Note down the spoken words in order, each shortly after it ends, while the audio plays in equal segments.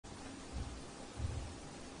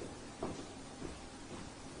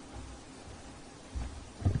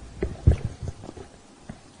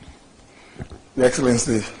Your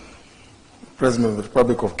Excellency, President of the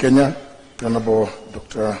Republic of Kenya, Honorable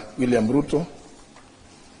Dr. William Ruto,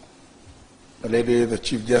 my Lady, the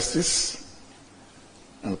Chief Justice,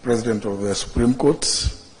 and the President of the Supreme Court,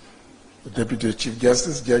 the Deputy Chief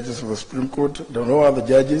Justice, judges of the Supreme Court, all other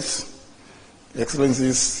judges,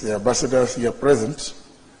 Excellencies, the ambassadors here present,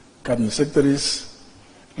 cabinet secretaries,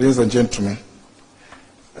 ladies and gentlemen,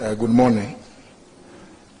 good morning.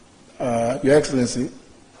 Your Excellency,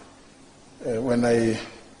 when I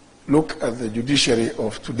look at the judiciary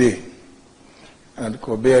of today and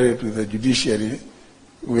compare it with the judiciary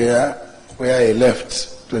where I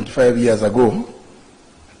left 25 years ago,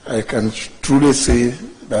 I can truly say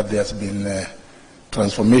that there has been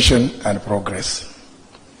transformation and progress.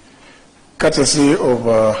 Courtesy of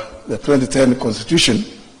the 2010 Constitution,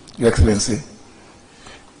 Your Excellency,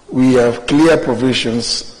 we have clear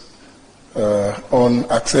provisions on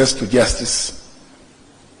access to justice,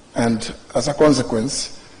 and as a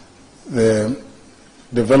consequence, the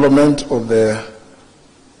development of the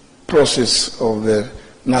process of the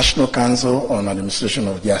National Council on Administration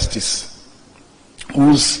of Justice,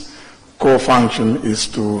 whose core function is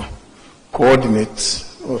to coordinate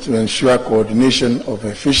or to ensure coordination of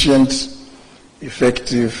efficient,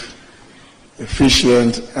 effective,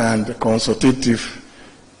 efficient, and consultative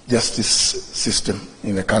justice system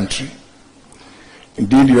in the country.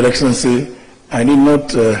 Indeed, Your Excellency, I need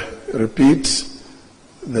not repeat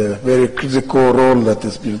the very critical role that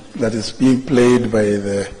is being played by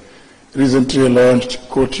the recently launched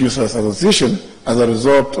Court Users Association as a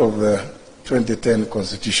result of the 2010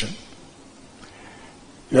 Constitution.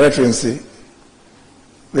 Your Excellency,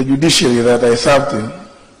 the judiciary that I served in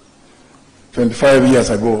 25 years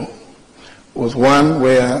ago was one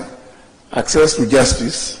where access to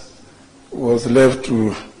justice was left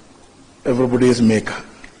to everybody's maker.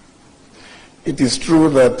 It is true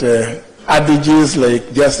that adages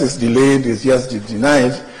like justice delayed is justice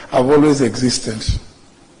denied have always existed.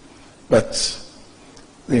 But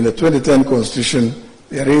in the 2010 Constitution,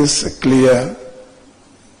 there is a clear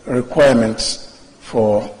requirement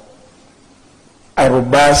for a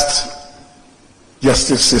robust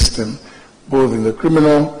justice system, both in the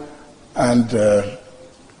criminal and the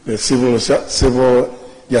civil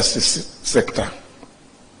justice sector.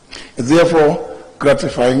 It's therefore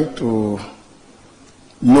gratifying to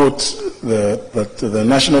note that the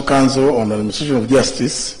National Council on Administration of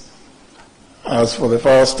Justice has for the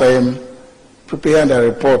first time prepared a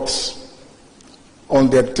report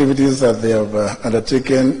on the activities that they have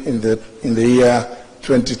undertaken in the year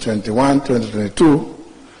 2021-2022,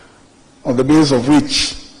 on the basis of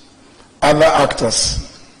which other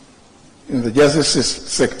actors in the justice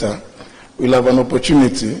sector will have an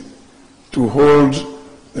opportunity to hold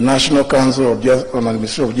the National Council on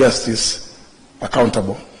Administration of Justice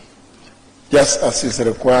accountable, just as is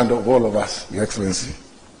required of all of us, Your Excellency.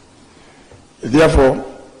 Therefore,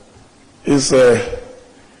 is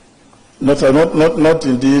not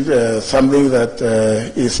indeed something that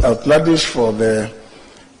is outlandish for the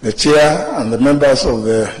chair and the members of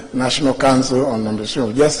the National Council on Administration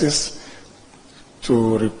of Justice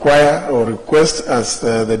to require or request, as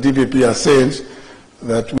the DPP has said,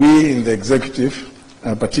 that we in the executive,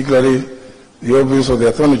 and particularly the Office of the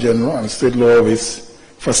Attorney General and State Law Office,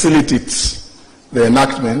 facilitates the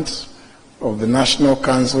enactment of the National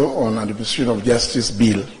Council on Administration of Justice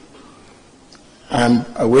Bill. I'm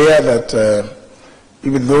aware that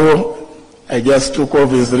even though I just took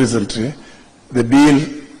office recently, the bill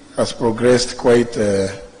has progressed quite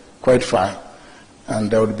far,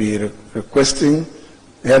 and I would be requesting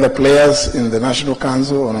the other players in the National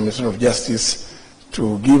Council on Administration of Justice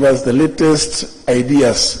to give us the latest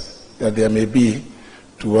ideas that there may be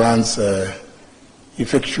towards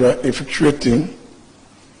effectuating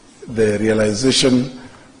the realization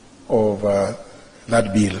of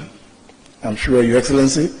that bill. I'm sure, Your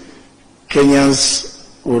Excellency, Kenyans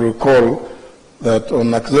will recall that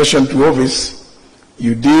on accession to office,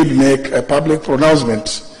 you did make a public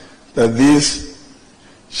pronouncement that this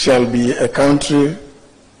shall be a country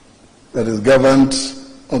that is governed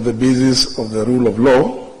on the basis of the rule of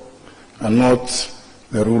law and not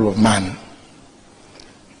the rule of man.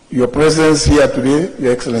 Your presence here today,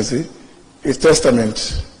 Your Excellency, is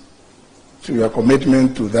testament to your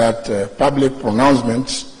commitment to that public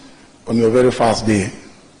pronouncement on your very first day.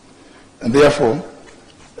 And therefore,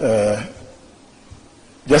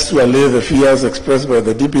 just to allay the fears expressed by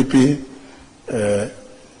the DPP,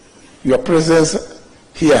 your presence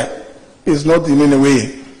here is not in any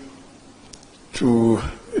way to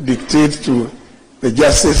dictate to the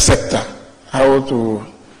justice sector how to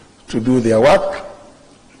do their work,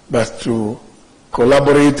 but to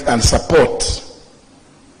collaborate and support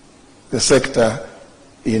the sector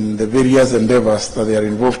in the various endeavors that they are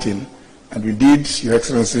involved in. And indeed, Your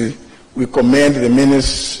Excellency, we commend the many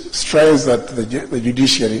strides that the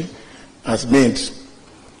judiciary has made.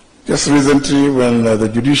 Just recently, when the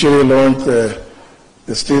judiciary launched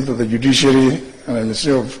the State of the Judiciary and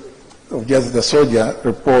Ministry of Justice, the SOJA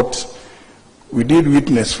report, we did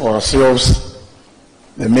witness for ourselves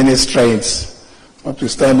the many strides,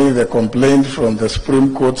 notwithstanding the complaint from the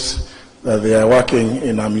Supreme Court that they are working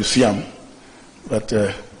in a museum. But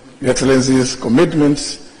Your Excellency's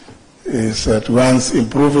commitment is towards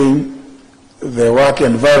improving the work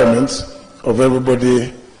environment of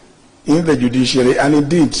everybody in the judiciary and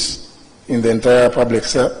indeed in the entire public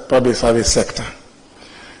service sector.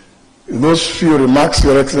 In those few remarks,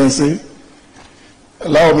 Your Excellency,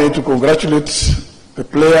 allow me to congratulate the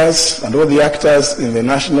players and all the actors in the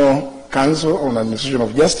National Council on Administration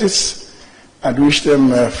of Justice and wish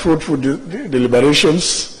them fruitful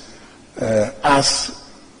deliberations as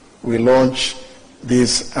we launch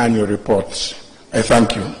this annual report. I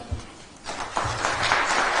thank you.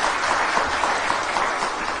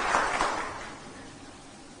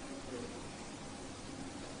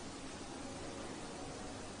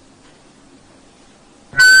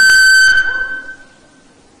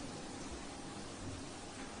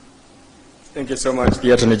 Thank you so much,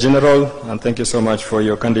 the Attorney General, and thank you so much for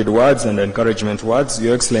your candid words and encouragement words.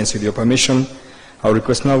 Your Excellency, with your permission, I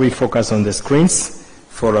request now we focus on the screens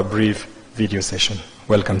for a brief video session.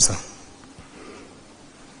 Welcome, sir.